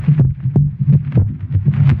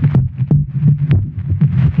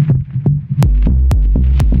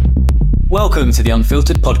Welcome to the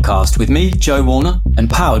Unfiltered podcast with me, Joe Warner, and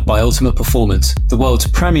powered by Ultimate Performance, the world's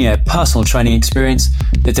premier personal training experience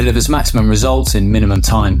that delivers maximum results in minimum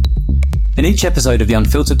time. In each episode of the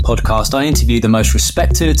Unfiltered podcast, I interview the most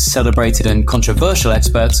respected, celebrated, and controversial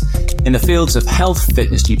experts in the fields of health,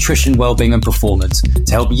 fitness, nutrition, well-being, and performance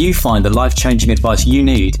to help you find the life-changing advice you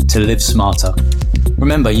need to live smarter.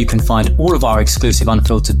 Remember, you can find all of our exclusive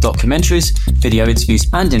Unfiltered documentaries, video interviews,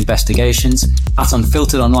 and investigations at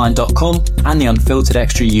unfilteredonline.com and the Unfiltered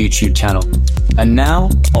Extra YouTube channel. And now,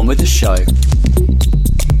 on with the show.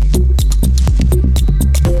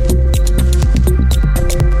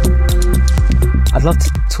 I'd love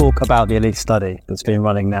to talk about the elite study that's been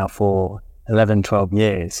running now for 11, 12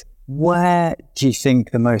 years. Where do you think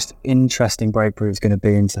the most interesting breakthrough is going to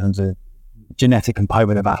be in terms of genetic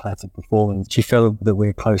component of athletic performance? Do you feel that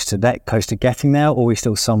we're close to getting there, or are we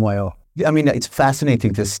still some way off? I mean, it's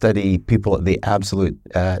fascinating to study people at the absolute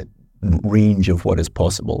range of what is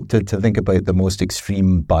possible, to think about the most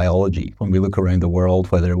extreme biology. When we look around the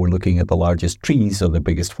world, whether we're looking at the largest trees or the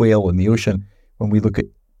biggest whale in the ocean, when we look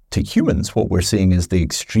to humans, what we're seeing is the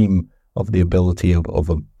extreme of the ability of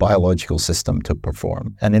a biological system to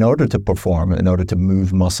perform. And in order to perform, in order to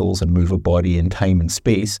move muscles and move a body in time and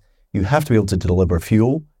space, you have to be able to deliver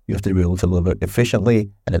fuel, you have to be able to deliver efficiently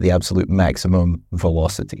and at the absolute maximum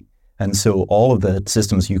velocity. And so all of the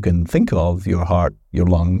systems you can think of, your heart, your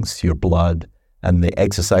lungs, your blood, and the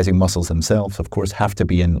exercising muscles themselves, of course, have to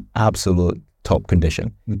be in absolute top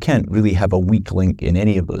condition. You can't really have a weak link in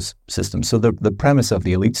any of those systems. So the premise of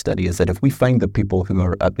the elite study is that if we find the people who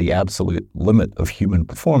are at the absolute limit of human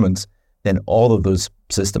performance, then all of those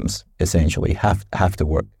systems essentially have to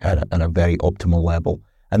work at a very optimal level.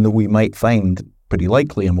 And that we might find, pretty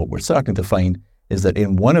likely, and what we're starting to find, is that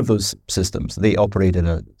in one of those systems, they operate at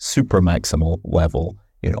a super maximal level,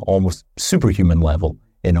 almost superhuman level,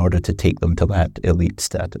 in order to take them to that elite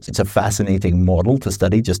status. It's a fascinating model to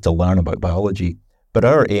study, just to learn about biology. But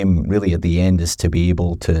our aim really at the end is to be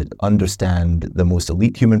able to understand the most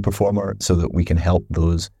elite human performer so that we can help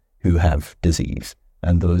those who have disease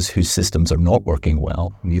and those whose systems are not working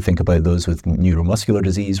well. When you think about those with neuromuscular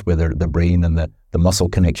disease, where the brain and the muscle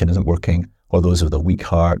connection isn't working, or those with a weak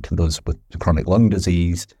heart, those with chronic lung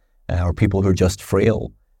disease, or people who are just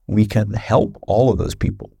frail, we can help all of those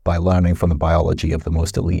people by learning from the biology of the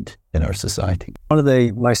most elite in our society. One of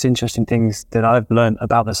the most interesting things that I've learned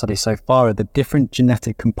about the study so far are the different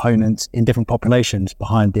genetic components in different populations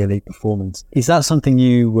behind the elite performance. Is that something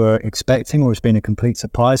you were expecting, or has been a complete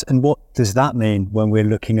surprise? And what does that mean when we're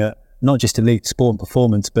looking at not just elite sport and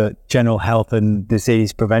performance, but general health and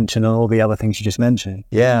disease prevention and all the other things you just mentioned?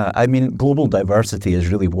 Yeah, I mean, global diversity is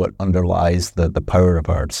really what underlies the power of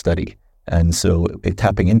our study. And so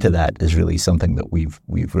tapping into that is really something that we've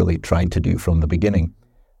really tried to do from the beginning.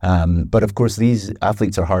 But of course, these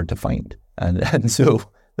athletes are hard to find. And so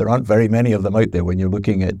there aren't very many of them out there. When you're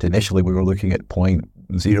looking at, initially we were looking at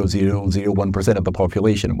 0.0001% of the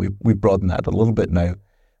population. We've broadened that a little bit now,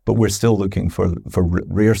 but we're still looking for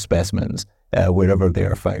rare specimens wherever they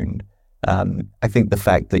are found. I think the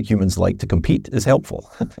fact that humans like to compete is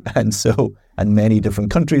helpful. And many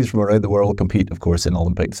different countries from around the world compete, of course, in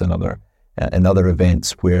Olympics and other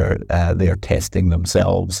events where they are testing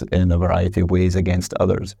themselves in a variety of ways against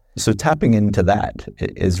others. So tapping into that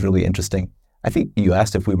is really interesting. I think you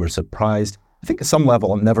asked if we were surprised. I think at some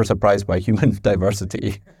level I'm never surprised by human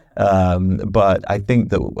diversity, but I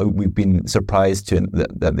think that we've been surprised to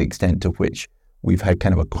the extent to which we've had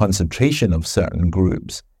kind of a concentration of certain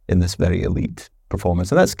groups in this very elite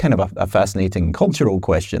performance. And that's kind of a fascinating cultural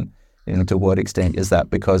question. To what extent is that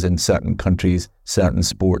because in certain countries, certain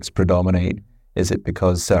sports predominate? Is it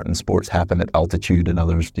because certain sports happen at altitude and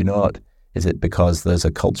others do not? Is it because there's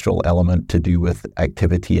a cultural element to do with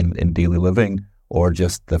activity in daily living, or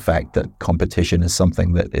just the fact that competition is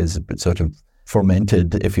something that is sort of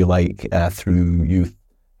fermented, if you like, through youth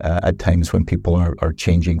at times when people are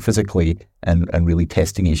changing physically and really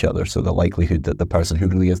testing each other? So the likelihood that the person who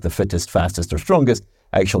really is the fittest, fastest, or strongest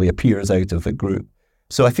actually appears out of the group.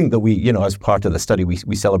 So I think that we, as part of the study,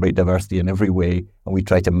 we celebrate diversity in every way, and we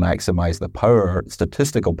try to maximize the power,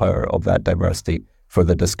 statistical power of that diversity for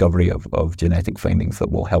the discovery of genetic findings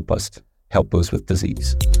that will help those with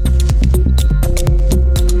disease.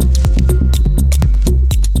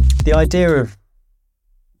 The idea of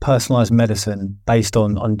personalised medicine based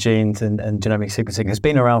on genes and genomic sequencing has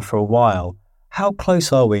been around for a while. How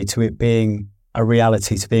close are we to it being a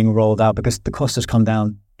reality, to being rolled out? Because the cost has come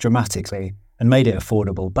down dramatically and made it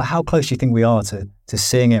affordable. But how close do you think we are to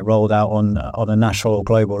seeing it rolled out on a national or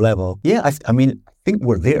global level? Yeah, I think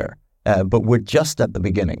we're there. but we're just at the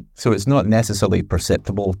beginning. So it's not necessarily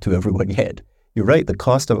perceptible to everyone yet. You're right, the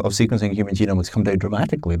cost of sequencing a human genome has come down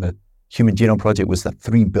dramatically. The Human Genome Project was the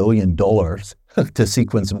 $3 billion to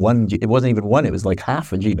sequence one. It wasn't even one, it was like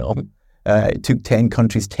half a genome. It took 10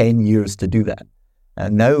 countries 10 years to do that.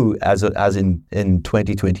 And now, as in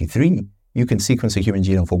 2023, you can sequence a human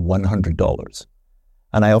genome for $100.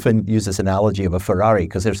 And I often use this analogy of a Ferrari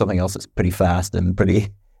because there's something else that's pretty fast and pretty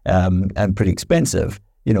expensive.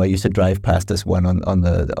 You know, I used to drive past this one on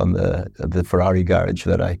the Ferrari garage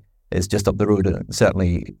that is just up the road. And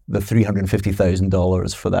certainly, the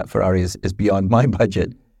 $350,000 for that Ferrari is beyond my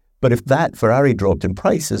budget. But if that Ferrari dropped in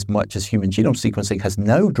price as much as human genome sequencing has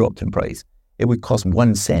now dropped in price, it would cost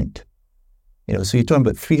 1 cent. You know, so you're talking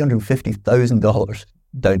about $350,000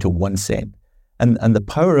 down to 1 cent. And the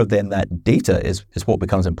power of then that data is what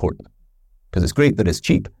becomes important. Because it's great that it's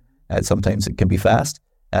cheap. Sometimes it can be fast.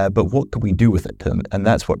 But what can we do with it? And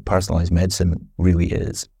that's what personalised medicine really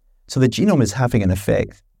is. So the genome is having an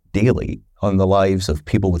effect daily on the lives of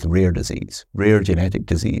people with rare disease, rare genetic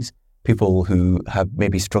disease, people who have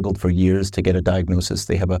maybe struggled for years to get a diagnosis.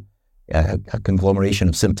 They have a conglomeration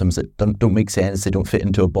of symptoms that don't make sense. They don't fit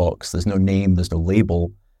into a box. There's no name. There's no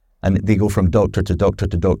label. And they go from doctor to doctor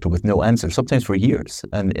to doctor with no answer, sometimes for years.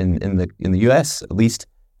 And in the US, at least,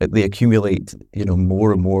 they accumulate,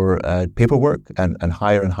 more and more paperwork and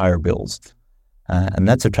higher bills. And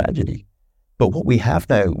that's a tragedy. But what we have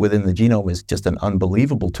now within the genome is just an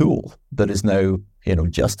unbelievable tool that is now,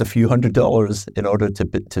 just a few $100s in order to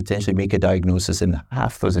potentially make a diagnosis in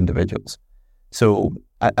half those individuals. So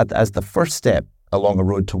as the first step along a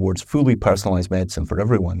road towards fully personalized medicine for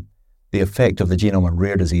everyone, the effect of the genome on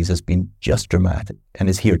rare disease has been just dramatic and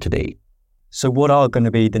is here today. So what are going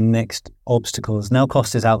to be the next obstacles? Now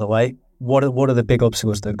cost is out of the way. What are the big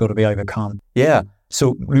obstacles that have got to be overcome? Yeah,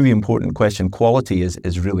 so really important question. Quality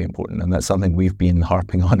is really important, and that's something we've been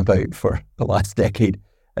harping on about for the last decade.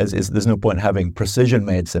 There's no point having precision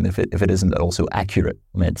medicine if it isn't also accurate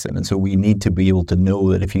medicine. And so we need to be able to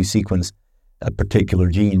know that if you sequence a particular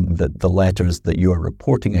gene, that the letters that you are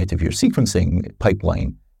reporting out of your sequencing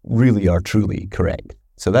pipeline really are truly correct.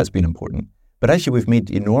 So that's been important. But actually, we've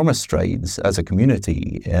made enormous strides as a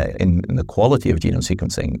community in the quality of genome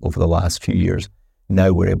sequencing over the last few years.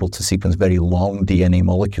 Now we're able to sequence very long DNA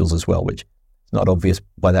molecules as well, which is not obvious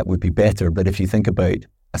why that would be better. But if you think about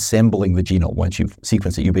assembling the genome, once you've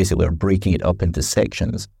sequenced it, you basically are breaking it up into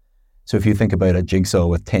sections. So if you think about a jigsaw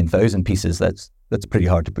with 10,000 pieces, that's pretty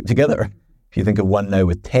hard to put together. If you think of one now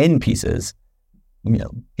with 10 pieces,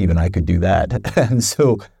 even I could do that. And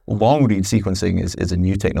so long-read sequencing is a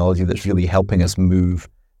new technology that's really helping us move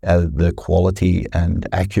the quality and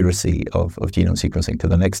accuracy of genome sequencing to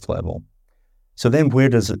the next level. So then where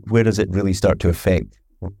does it really start to affect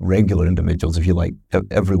regular individuals, if you like,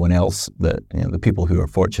 everyone else, the people who are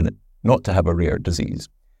fortunate not to have a rare disease?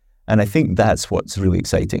 And I think that's what's really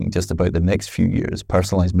exciting just about the next few years.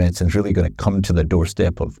 Personalized medicine is really going to come to the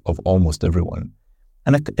doorstep of almost everyone.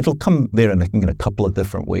 And it'll come there in a couple of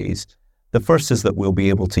different ways. The first is that we'll be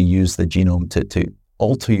able to use the genome to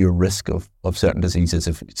alter your risk of certain diseases.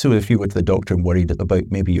 If you went to the doctor and worried about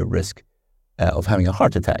maybe your risk of having a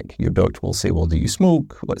heart attack, your doctor will say, well, do you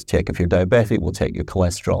smoke? Let's check if you're diabetic. We'll check your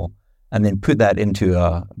cholesterol. And then put that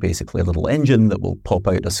into basically a little engine that will pop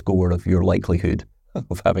out a score of your likelihood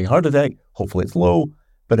of having a heart attack. Hopefully it's low.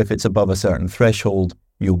 But if it's above a certain threshold,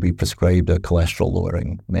 you'll be prescribed a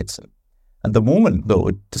cholesterol-lowering medicine. At the moment, though,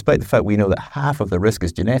 despite the fact we know that half of the risk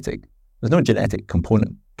is genetic, there's no genetic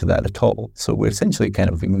component to that at all. So we're essentially kind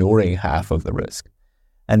of ignoring half of the risk.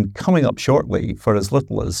 And coming up shortly for as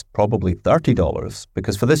little as probably $30,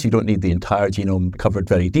 because for this you don't need the entire genome covered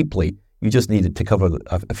very deeply. You just need it to cover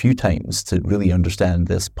a few times to really understand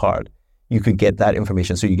this part. You could get that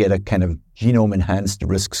information. So you get a kind of genome-enhanced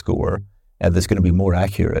risk score that's going to be more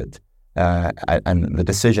accurate. And the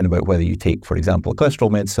decision about whether you take, for example, a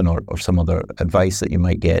cholesterol medicine or some other advice that you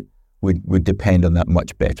might get would depend on that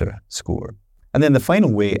much better score. And then the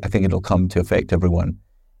final way I think it'll come to affect everyone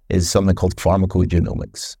is something called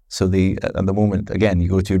pharmacogenomics. So at the moment, again, you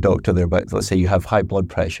go to your doctor, let's say you have high blood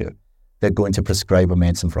pressure. They're going to prescribe a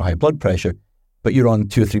medicine for high blood pressure, but you're on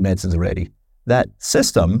 2 or 3 medicines already. That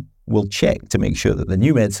system will check to make sure that the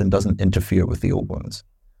new medicine doesn't interfere with the old ones.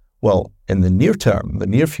 Well, in the near term, the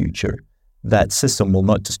near future, that system will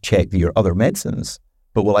not just check your other medicines,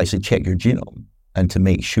 but will actually check your genome and to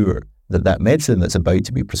make sure that medicine that's about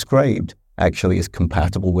to be prescribed actually is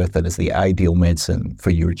compatible with and is the ideal medicine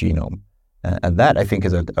for your genome. And that, I think,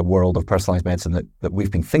 is a world of personalized medicine that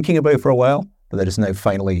we've been thinking about for a while, but that is now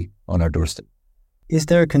finally on our doorstep. Is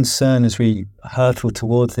there a concern as we hurtle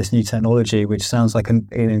towards this new technology, which sounds like an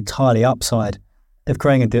entirely upside, of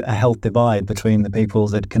creating a health divide between the people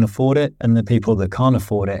that can afford it and the people that can't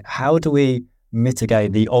afford it? How do we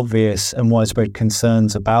mitigate the obvious and widespread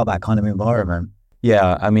concerns about that kind of environment?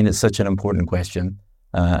 Yeah, I mean, it's such an important question.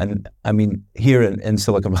 And I mean, here in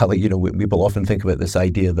Silicon Valley, you know, people often think about this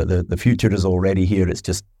idea that the future is already here. It's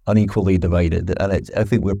just unequally divided. And I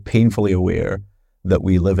think we're painfully aware that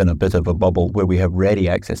we live in a bit of a bubble where we have ready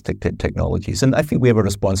access to technologies. And I think we have a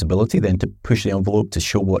responsibility then to push the envelope to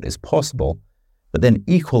show what is possible. But then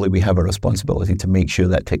equally, we have a responsibility to make sure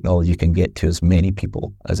that technology can get to as many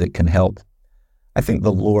people as it can help. I think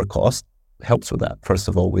the lower cost helps with that. First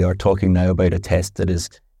of all, we are talking now about a test that is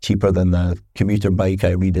cheaper than the commuter bike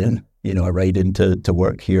I ride in to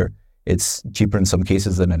work here. It's cheaper in some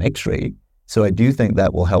cases than an X-ray. So I do think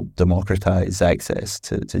that will help democratize access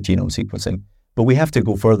to genome sequencing. But we have to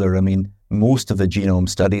go further. I mean, most of the genome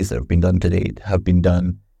studies that have been done to date have been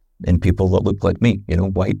done in people that look like me, you know,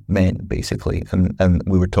 white men, basically. And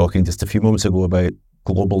we were talking just a few moments ago about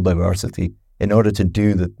global diversity. In order to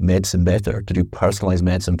do the medicine better, to do personalised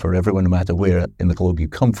medicine for everyone, no matter where in the globe you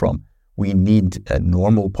come from, we need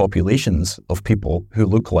normal populations of people who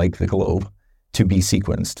look like the globe to be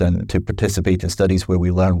sequenced and to participate in studies where we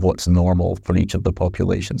learn what's normal for each of the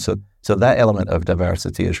populations. So that element of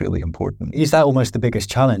diversity is really important. Is that almost the biggest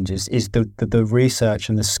challenge, is the research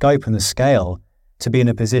and the scope and the scale to be in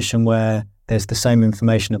a position where there's the same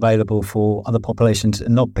information available for other populations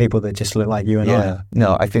and not people that just look like you and I?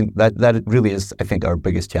 No, I think that really is, I think, our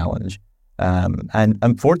biggest challenge. And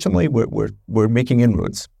unfortunately, we're making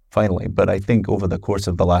inroads. Finally, but I think over the course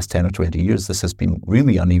of the last 10 or 20 years, this has been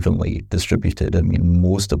really unevenly distributed. I mean,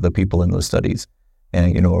 most of the people in those studies,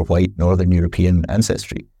 are white, Northern European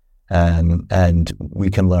ancestry. And we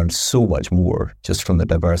can learn so much more just from the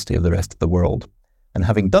diversity of the rest of the world. And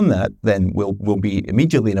having done that, then we'll be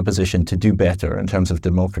immediately in a position to do better in terms of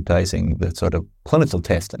democratizing the sort of clinical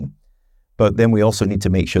testing. But then we also need to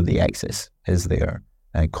make sure the access is there.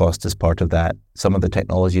 And cost is part of that. Some of the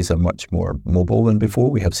technologies are much more mobile than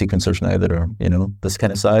before. We have sequencers now that are, this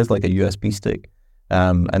kind of size, like a USB stick.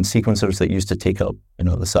 And sequencers that used to take up,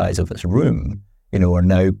 the size of this room, are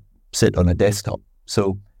now sit on a desktop.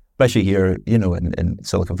 So especially here, in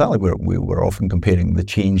Silicon Valley, where we were often comparing the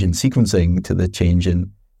change in sequencing to the change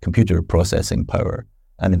in computer processing power.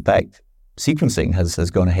 And in fact, sequencing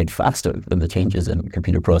has gone ahead faster than the changes in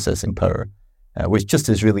computer processing power. Which just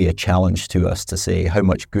is really a challenge to us to say, how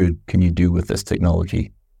much good can you do with this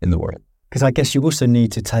technology in the world? Because I guess you also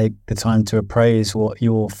need to take the time to appraise what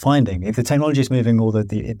you're finding. If the technology is moving or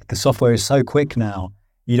the software is so quick now,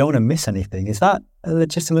 you don't want to miss anything. Is that a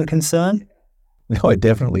legitimate concern? No, it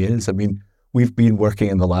definitely is. I mean, we've been working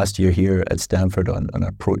in the last year here at Stanford on an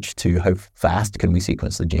approach to how fast can we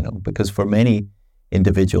sequence the genome? Because for many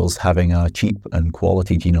individuals, having a cheap and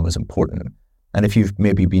quality genome is important. And if you've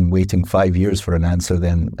maybe been waiting 5 years for an answer,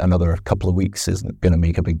 then another couple of weeks isn't going to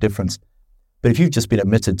make a big difference. But if you've just been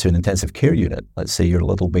admitted to an intensive care unit, let's say you're a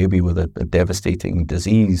little baby with a devastating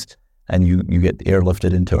disease and you get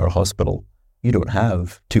airlifted into our hospital, you don't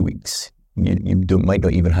have 2 weeks. You might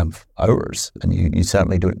not even have hours, and you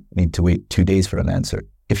certainly don't need to wait 2 days for an answer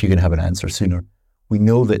if you can have an answer sooner. We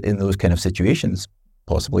know that in those kind of situations,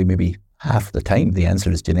 possibly maybe half the time, the answer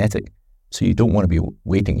is genetic. So you don't want to be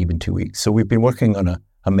waiting even 2 weeks. So we've been working on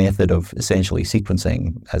a method of essentially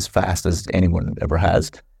sequencing as fast as anyone ever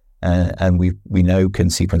has. And we now can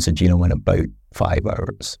sequence a genome in about 5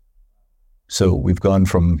 hours. So we've gone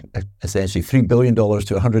from essentially $3 billion to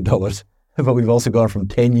 $100, but we've also gone from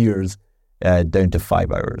 10 years down to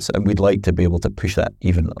 5 hours. And we'd like to be able to push that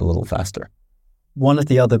even a little faster. One of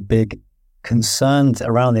the other big concerns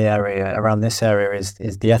around this area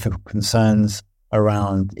is the ethical concerns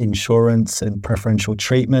around insurance and preferential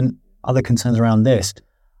treatment, other concerns around this.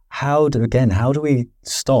 How do we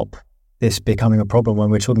stop this becoming a problem when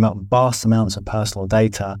we're talking about vast amounts of personal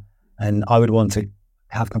data? And I would want to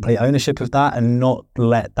have complete ownership of that and not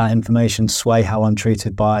let that information sway how I'm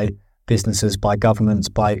treated by businesses, by governments,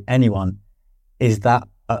 by anyone. Is that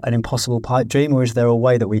an impossible pipe dream, or is there a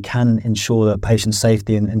way that we can ensure that patient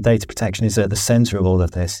safety and data protection is at the center of all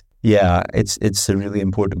of this? Yeah, it's a really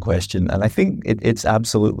important question, and I think it's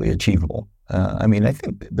absolutely achievable. I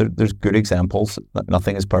think there's good examples.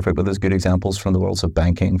 Nothing is perfect, but there's good examples from the worlds of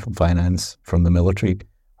banking, from finance, from the military,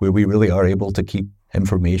 where we really are able to keep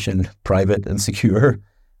information private and secure.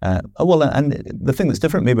 And the thing that's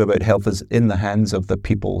different maybe about health is in the hands of the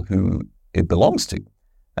people who it belongs to.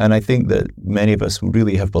 And I think that many of us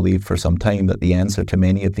really have believed for some time that the answer to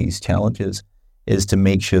many of these challenges is to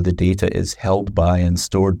make sure the data is held by and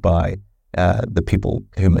stored by the people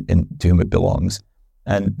to whom it belongs.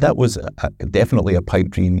 And that was definitely a pipe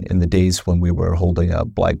dream in the days when we were holding a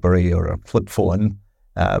BlackBerry or a flip phone.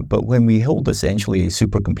 But when we hold essentially a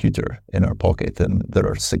supercomputer in our pocket, and there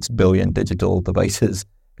are 6 billion digital devices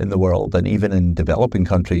in the world, and even in developing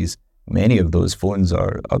countries, many of those phones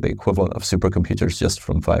are the equivalent of supercomputers just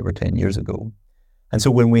from 5 or 10 years ago. And so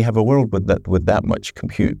when we have a world with that much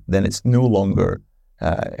compute, then it's no longer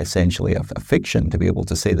essentially a fiction to be able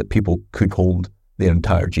to say that people could hold their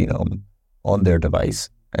entire genome on their device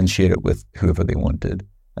and share it with whoever they wanted.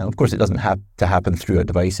 Now, of course, it doesn't have to happen through a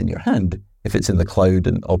device in your hand. If it's in the cloud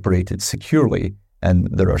and operated securely, and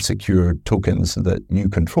there are secure tokens that you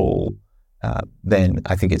control, then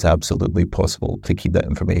I think it's absolutely possible to keep that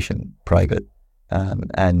information private.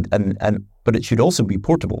 But it should also be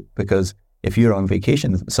portable, because if you're on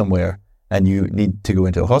vacation somewhere and you need to go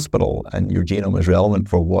into a hospital and your genome is relevant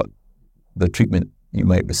for what the treatment you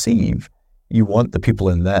might receive, you want the people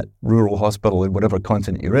in that rural hospital in whatever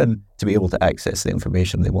continent you're in to be able to access the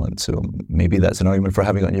information they want. So maybe that's an argument for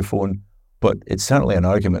having it on your phone, but it's certainly an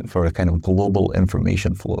argument for a kind of global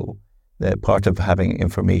information flow. That part of having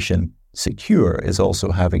information secure is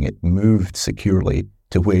also having it moved securely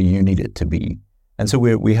to where you need it to be. And so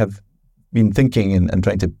we have been thinking and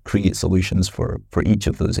trying to create solutions for each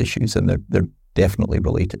of those issues, and they're definitely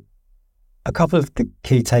related. A couple of the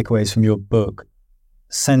key takeaways from your book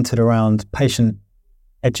centered around patient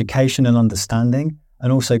education and understanding,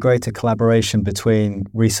 and also greater collaboration between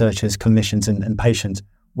researchers, clinicians, and patients.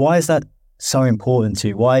 Why is that so important to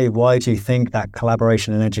you? Why do you think that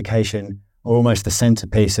collaboration and education are almost the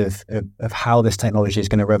centerpiece of how this technology is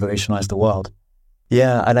going to revolutionize the world?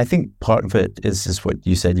 Yeah, and I think part of it is just what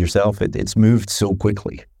you said yourself. It's moved so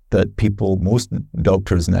quickly that most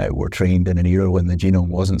doctors now were trained in an era when the genome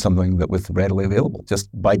wasn't something that was readily available. Just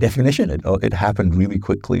by definition, it happened really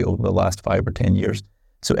quickly over the last 5 or 10 years.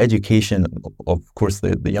 So education, of course,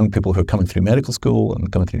 the young people who are coming through medical school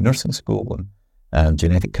and coming through nursing school and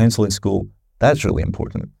genetic counseling school, that's really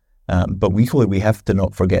important. But equally, we have to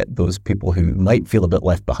not forget those people who might feel a bit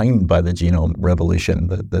left behind by the genome revolution,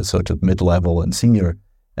 the sort of mid-level and senior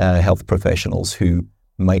health professionals who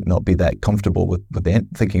might not be that comfortable with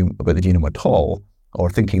thinking about the genome at all, or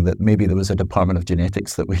thinking that maybe there was a department of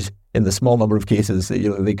genetics that was, in the small number of cases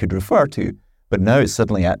that they could refer to, but now it's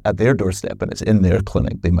suddenly at their doorstep and it's in their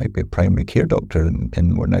clinic. They might be a primary care doctor,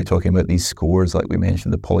 and we're now talking about these scores, like we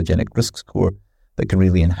mentioned, the polygenic risk score, that can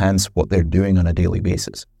really enhance what they're doing on a daily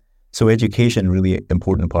basis. So education, really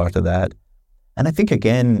important part of that. And I think,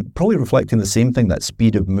 again, probably reflecting the same thing, that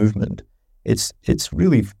speed of movement. It's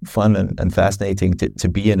really fun and fascinating to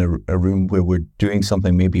be in a room where we're doing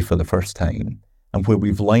something maybe for the first time, and where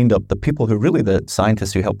we've lined up the people who are really the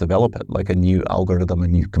scientists who helped develop it, like a new algorithm, a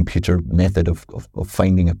new computer method of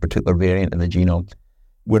finding a particular variant in the genome.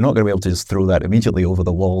 We're not going to be able to just throw that immediately over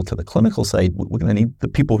the wall to the clinical side. We're going to need the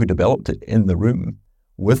people who developed it in the room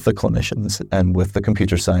with the clinicians and with the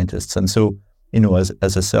computer scientists. And so,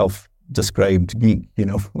 as a self-described geek,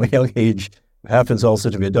 my young age happens also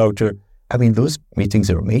to be a doctor. I mean, those meetings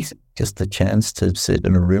are amazing. Just the chance to sit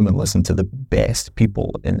in a room and listen to the best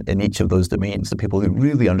people in each of those domains, the people who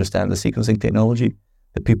really understand the sequencing technology,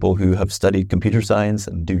 the people who have studied computer science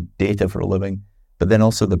and do data for a living, but then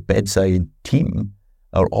also the bedside team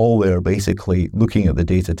are all there basically looking at the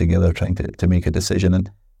data together, trying to make a decision. And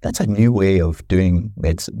that's a new way of doing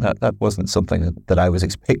medicine. That wasn't something that I was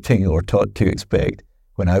expecting or taught to expect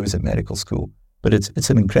when I was in medical school. But it's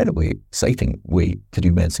an incredibly exciting way to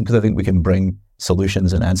do medicine, because I think we can bring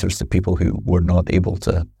solutions and answers to people who were not able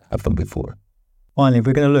to have them before. Finally, if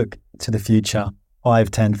we're going to look to the future, 5,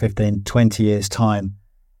 10, 15, 20 years' time,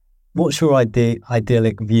 what's your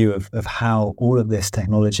idyllic view of how all of this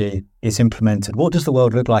technology is implemented? What does the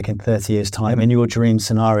world look like in 30 years' time in your dream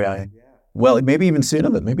scenario? Well, maybe even sooner,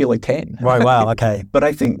 but maybe like 10. Right, wow, okay. But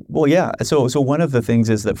I think, well, yeah. So one of the things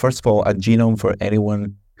is that, first of all, a genome for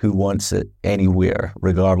anyone who wants it anywhere,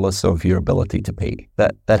 regardless of your ability to pay.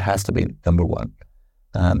 That has to be number one.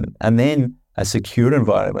 And then a secure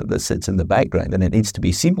environment that sits in the background, and it needs to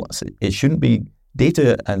be seamless. It shouldn't be,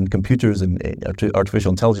 data and computers and artificial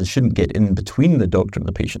intelligence shouldn't get in between the doctor and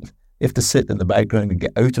the patient. They have to sit in the background and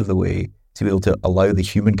get out of the way to be able to allow the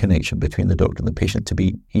human connection between the doctor and the patient to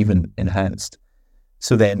be even enhanced.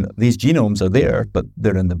 So then these genomes are there, but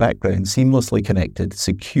they're in the background, seamlessly connected,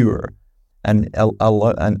 secure, and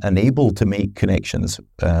able to make connections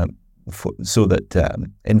so that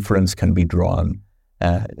inference can be drawn.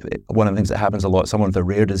 One of the things that happens a lot, someone with a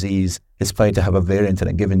rare disease is found to have a variant in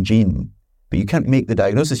a given gene, but you can't make the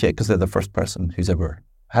diagnosis yet because they're the first person who's ever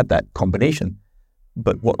had that combination.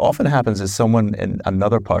 But what often happens is someone in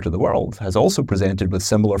another part of the world has also presented with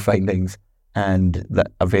similar findings and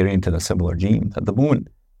that a variant in a similar gene. At the moment,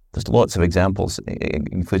 there's lots of examples,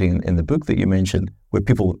 including in the book that you mentioned, where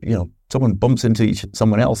people, someone bumps into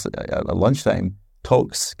someone else at lunchtime,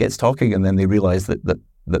 gets talking, and then they realize that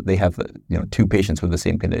they have, two patients with the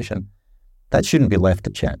same condition. That shouldn't be left to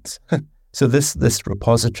chance. So this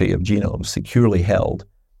repository of genomes securely held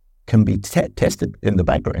can be tested in the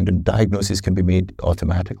background, and diagnosis can be made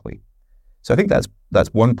automatically. So I think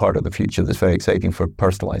that's one part of the future that's very exciting for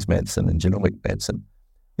personalized medicine and genomic medicine.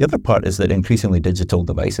 The other part is that increasingly digital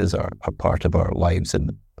devices are part of our lives,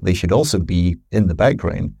 and they should also be in the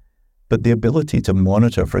background. But the ability to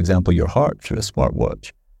monitor, for example, your heart through a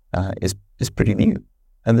smartwatch is pretty new.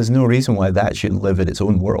 And there's no reason why that shouldn't live in its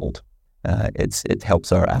own world. It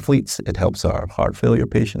helps our athletes, it helps our heart failure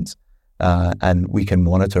patients, and we can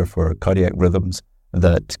monitor for cardiac rhythms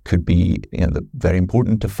that could be very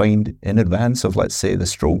important to find in advance of, let's say, the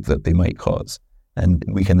stroke that they might cause. And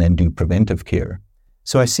we can then do preventive care.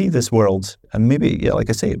 So I see this world, and maybe, like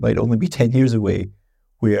I say, it might only be 10 years away,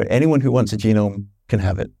 where anyone who wants a genome can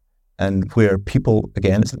have it, and where people,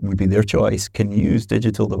 again, it would be their choice, can use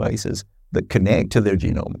digital devices that connect to their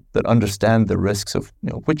genome, that understand the risks of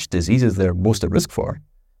which diseases they're most at risk for,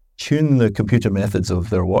 tune the computer methods of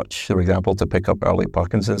their watch, for example, to pick up early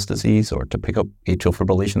Parkinson's disease or to pick up atrial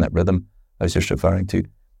fibrillation, that rhythm I was just referring to,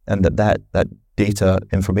 and that data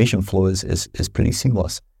information flow is pretty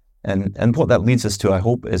seamless. And what that leads us to, I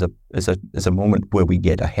hope, is a moment where we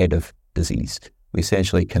get ahead of disease. We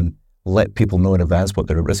essentially can let people know in advance what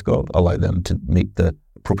they're at risk of, allow them to make the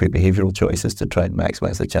appropriate behavioral choices to try and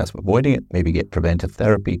maximize the chance of avoiding it, maybe get preventive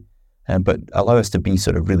therapy, but allow us to be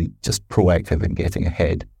sort of really just proactive in getting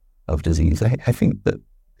ahead of disease. I think that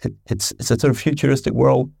it's a sort of futuristic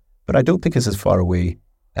world, but I don't think it's as far away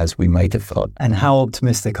as we might have thought. And how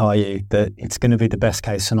optimistic are you that it's going to be the best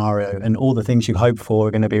case scenario and all the things you hope for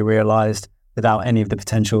are going to be realized without any of the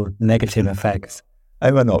potential negative effects?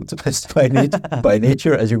 I'm an optimist by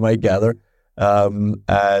nature, as you might gather.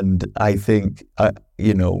 And I think,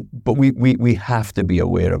 but we have to be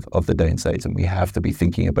aware of the downsides, and we have to be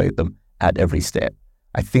thinking about them at every step.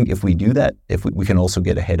 I think if we do that, if we can also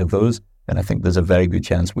get ahead of those, then I think there's a very good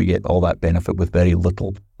chance we get all that benefit with very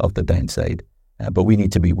little of the downside. But we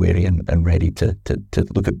need to be wary and ready to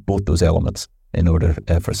look at both those elements in order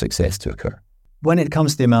for success to occur. When it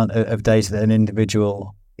comes to the amount of data that an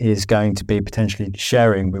individual is going to be potentially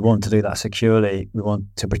sharing, we want to do that securely. We want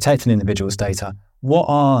to protect an individual's data. What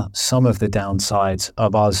are some of the downsides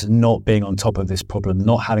of us not being on top of this problem,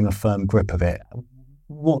 not having a firm grip of it?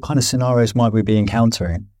 What kind of scenarios might we be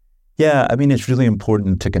encountering? Yeah, I mean, it's really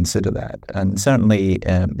important to consider that. And certainly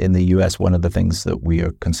in the US, one of the things that we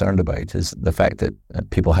are concerned about is the fact that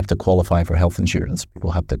people have to qualify for health insurance. People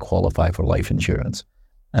have to qualify for life insurance.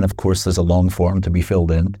 And of course, there's a long form to be filled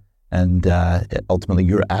in. And ultimately,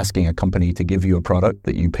 you're asking a company to give you a product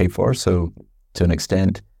that you pay for. So to an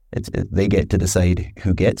extent, they get to decide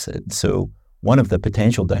who gets it. So one of the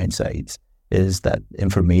potential downsides is that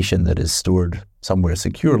information that is stored somewhere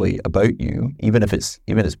securely about you, even if it's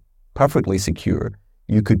perfectly secure,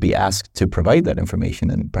 you could be asked to provide that information,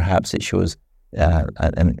 and perhaps it shows,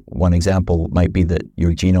 and one example might be that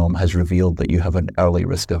your genome has revealed that you have an early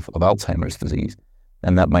risk of Alzheimer's disease,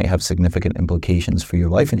 and that might have significant implications for your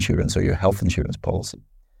life insurance or your health insurance policy.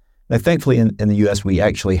 Now, thankfully, in the US, we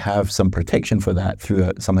actually have some protection for that through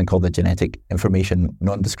something called the Genetic Information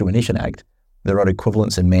Non-Discrimination Act. There are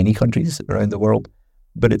equivalents in many countries around the world,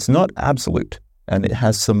 but it's not absolute. And it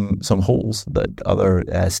has some holes that other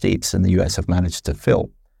states in the US have managed to fill.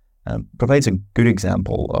 Provides a good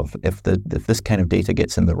example of if this kind of data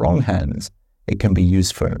gets in the wrong hands, it can be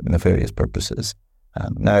used for nefarious purposes.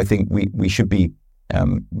 Now, I think we should be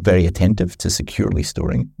very attentive to securely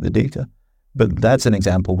storing the data, but that's an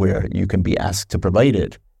example where you can be asked to provide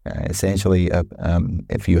it. Essentially,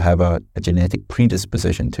 if you have a genetic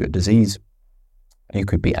predisposition to a disease, you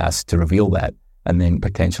could be asked to reveal that, and then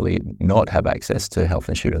potentially not have access to health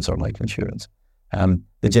insurance or life insurance.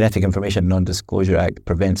 The Genetic Information Non-Disclosure Act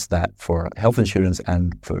prevents that for health insurance,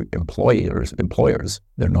 and for employers,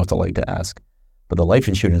 they're not allowed to ask. But the life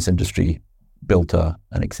insurance industry built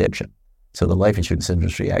an exception. So the life insurance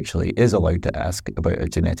industry actually is allowed to ask about a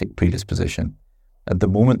genetic predisposition. At the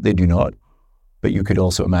moment, they do not, but you could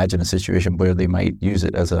also imagine a situation where they might use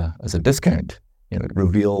it as a discount,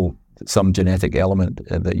 reveal some genetic element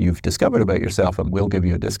that you've discovered about yourself, and we'll give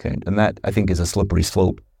you a discount. And that, I think, is a slippery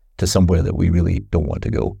slope to somewhere that we really don't want to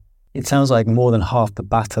go. It sounds like more than half the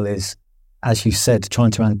battle is, as you said, trying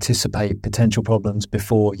to anticipate potential problems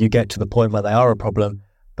before you get to the point where they are a problem,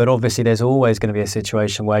 but obviously there's always going to be a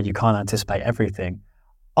situation where you can't anticipate everything.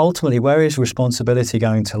 Ultimately, where is responsibility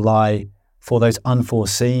going to lie for those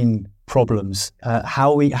unforeseen problems?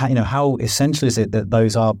 How essential is it that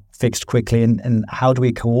those are fixed quickly, and how do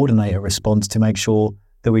we coordinate a response to make sure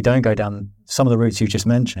that we don't go down some of the routes you just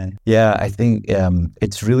mentioned? Yeah, I think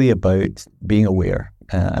it's really about being aware.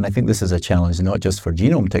 And I think this is a challenge not just for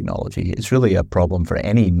genome technology. It's really a problem for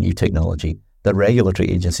any new technology. The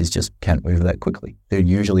regulatory agencies just can't move that quickly. They're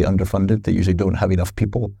usually underfunded. They usually don't have enough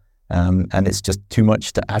people. And it's just too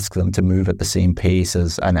much to ask them to move at the same pace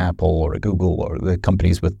as an Apple or a Google or the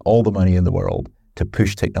companies with all the money in the world to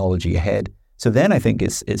push technology ahead. So then I think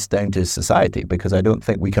it's down to society, because I don't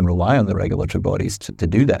think we can rely on the regulatory bodies to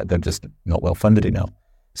do that. They're just not well funded enough.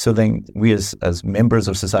 So then we as members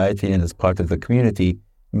of society and as part of the community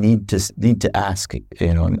need to ask,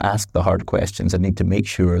 and ask the hard questions, and need to make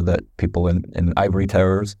sure that people in ivory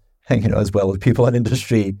towers, as well as people in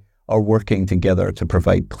industry, are working together to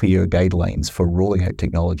provide clear guidelines for rolling out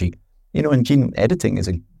technology. And gene editing is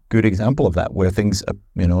a good example of that, where things,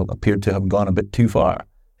 appeared to have gone a bit too far.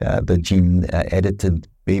 The gene edited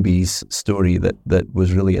babies story that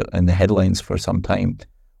was really in the headlines for some time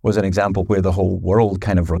was an example where the whole world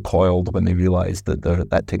kind of recoiled when they realized that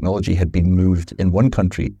that technology had been moved in one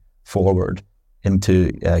country forward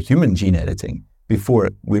into human gene editing before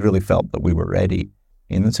we really felt that we were ready.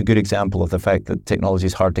 And it's a good example of the fact that technology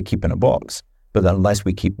is hard to keep in a box, but unless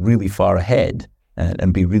we keep really far ahead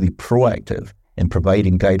and be really proactive in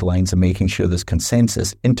providing guidelines and making sure there's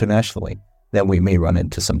consensus internationally, then we may run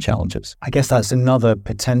into some challenges. I guess that's another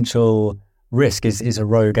potential risk is a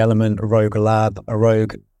rogue element, a rogue lab, a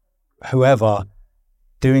rogue whoever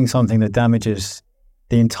doing something that damages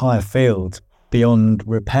the entire field beyond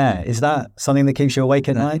repair. Is that something that keeps you awake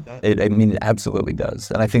at night? It absolutely does.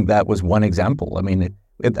 And I think that was one example.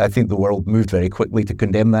 I think the world moved very quickly to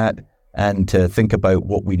condemn that and to think about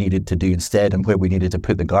what we needed to do instead and where we needed to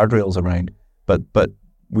put the guardrails around. But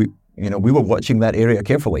we were watching that area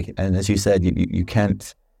carefully. And as you said, you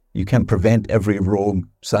can't prevent every rogue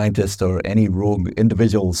scientist or any rogue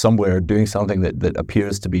individual somewhere doing something that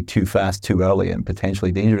appears to be too fast, too early, and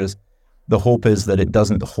potentially dangerous. The hope is that it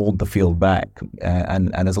doesn't hold the field back.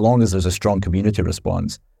 And as long as there's a strong community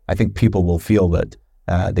response, I think people will feel that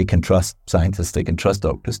they can trust scientists, they can trust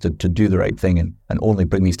doctors to do the right thing and only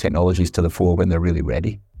bring these technologies to the fore when they're really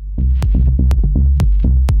ready.